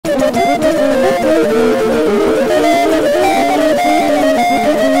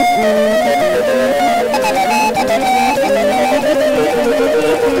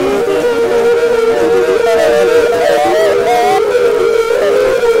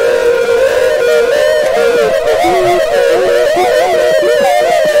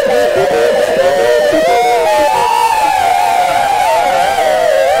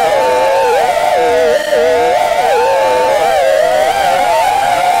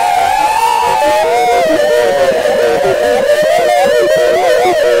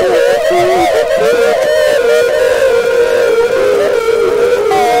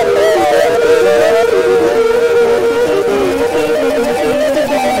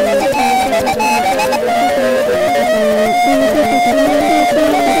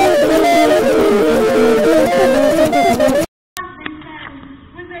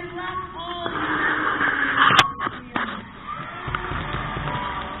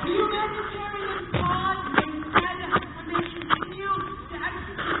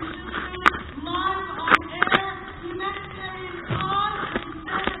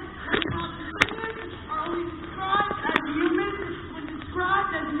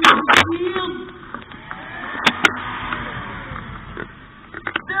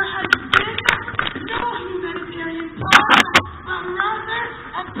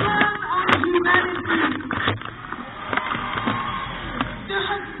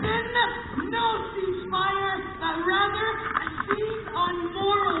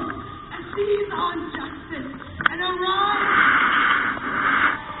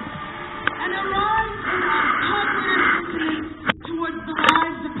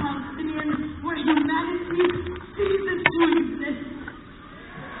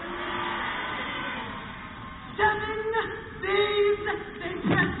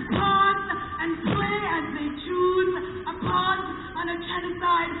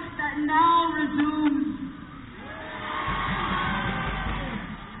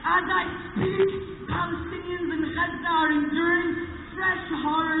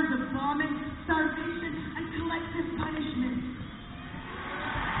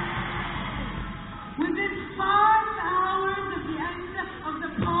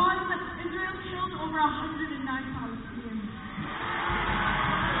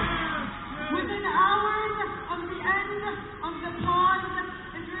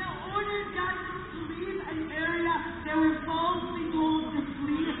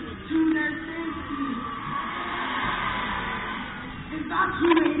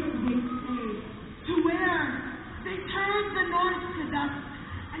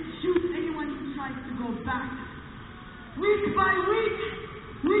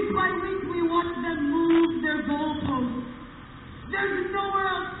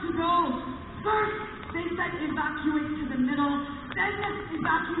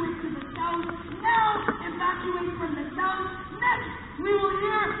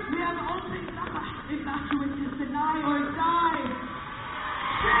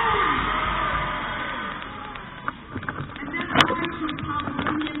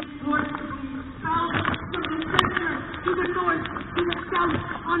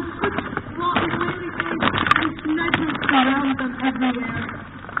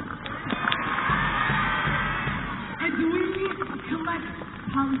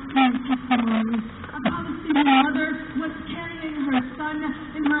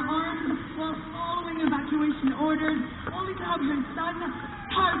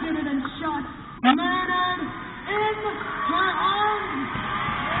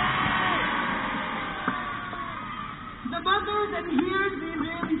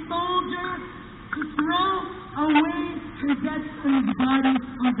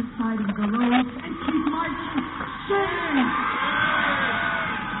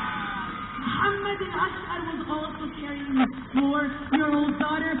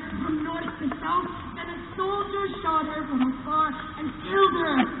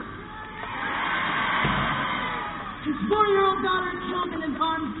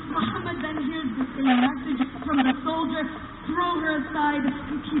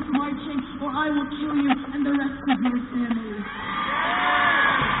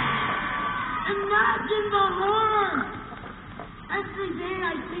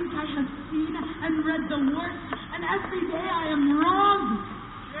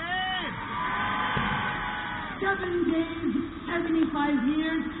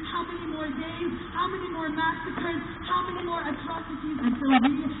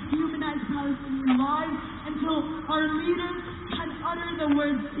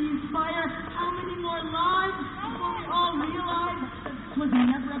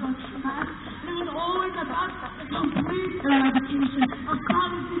complete eradication of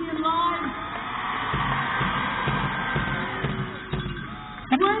Palestinian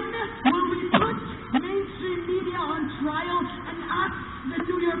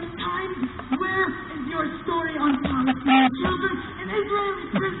Israeli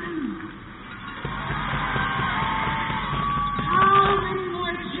prisons. How many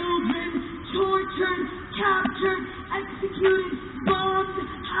more children tortured, captured, executed, bombed?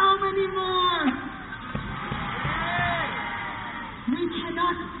 How many more? We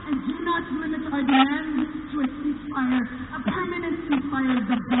cannot and do not limit our demands to a ceasefire. A permanent ceasefire is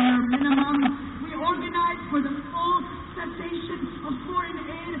the bare minimum. We organize for the full cessation of foreign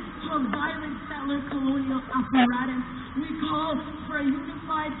aid to a violent settler colonial apparatus. We call for a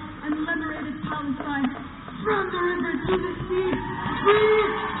unified and liberated Palestine from the river to the sea, free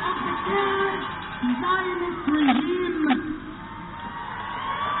of the terrorist Zionist regime.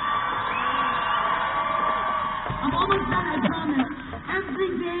 I'm almost done, I promise.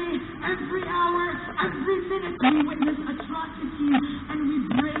 Every day, every hour, every minute, we witness atrocity and we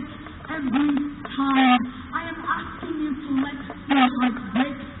break every time. I am asking you to let your hearts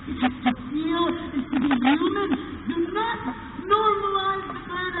break, because to feel is to be human. Do not normalize the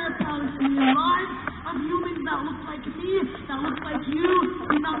murder of Palestinian lives, of humans that look like me, that look like you.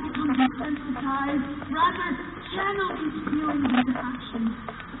 Do not become desensitized. Rather, channel these feelings into action.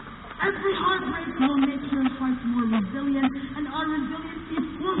 Every heartbreak will make your hearts more resilient, and our resiliency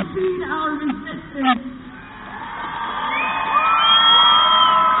will feed our resistance.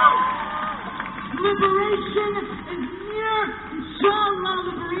 Liberation is near. Inshallah,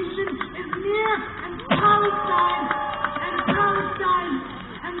 liberation is near. And Palestine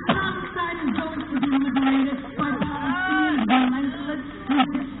is going to be liberated by Palestinians, relentless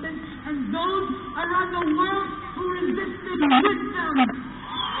resistance, and those around the world who resisted with them.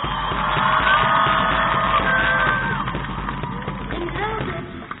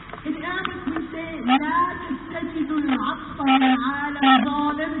 In Arabic we say, لا تستجدوا العطف على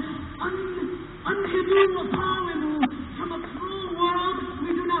ظالم. Unhidden وقاوموا. From a cruel world, we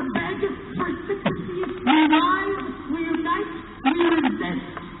do not beg for sympathy. We rise, we unite, we resist.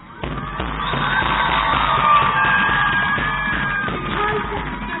 Because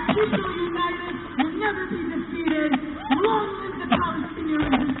the people united will never be defeated. Long live the Palestinian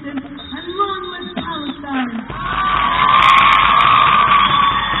resistance, and long live Palestine.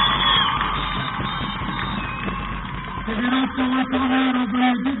 Give it up to what's on out over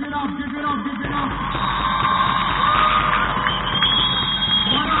here. Give it up, give it up, give it up.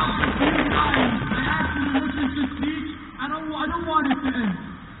 What up to you guys? I asked you to listen to speech. I don't want it to end.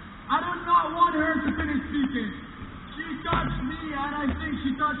 I do not want her to finish speaking. She touched me, and I think she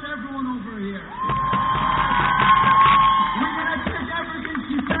touched everyone over here. We're going to take everything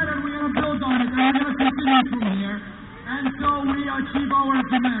she said, and we're going to build on it, and we're going to continue from here. And so we achieve our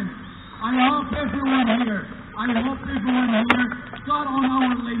demands. I hope everyone here got on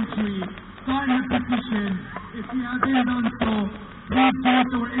our link tree, sign the petition. If you haven't done so, please go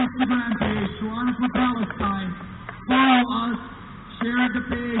to our Instagram page, Toronto for Palestine. Follow us, share the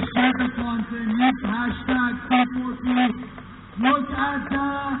page, share the content, use hashtag P4P. Look at the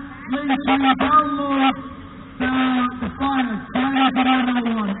link tree, download the files, sign up to another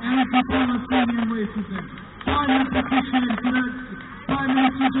one, anti-Palestinian racism. Sign the petition to the Prime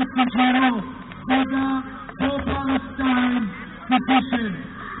Minister Justin Trudeau for the pro-Palestine petition.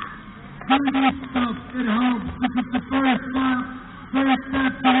 Do this stuff, it helps. This is the first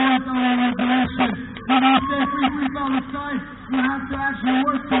step towards our liberation. When we say free Palestine, we have to actually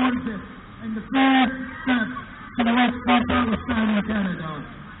work towards it. And the first step towards free Palestine in Canada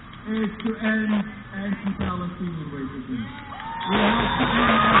is to end anti-Palestinian racism. We have to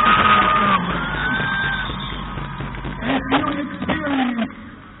end anti-Palestinian racism. If you experience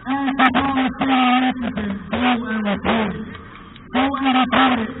anti-Palestinian racism, go and report it. Go and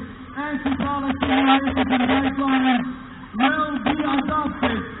report it. Anti-Palestinian racism guidelines will be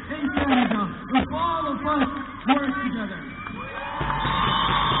adopted in Canada if all of us work together.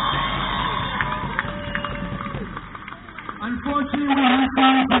 Unfortunately, we have to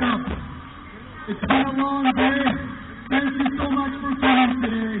wrap it up. It's been a long day. Thank you so much for coming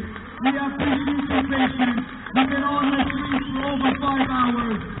today. We appreciate your patience. We've been on the streets for over 5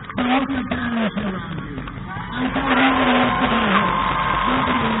 hours. So look at the energy around you. I don't know what else to do.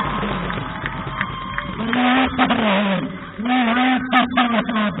 Nobody wants to go home. But we have to go home. We have to start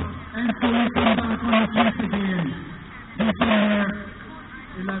up. And so we come back on the streets again. December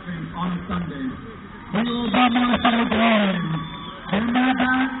 11th on a Sunday. We will be marching again. Remember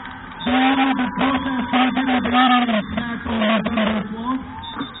that? The protest started at the end of the attack on the wall.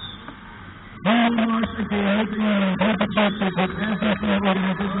 We will march again with the churches with every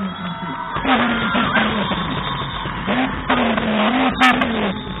organization in the country. Next Sunday,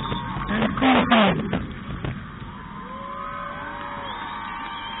 and Thursday.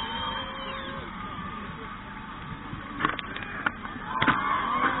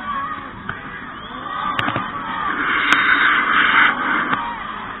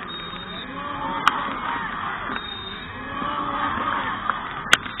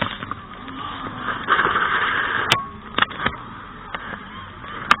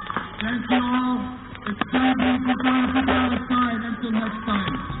 let's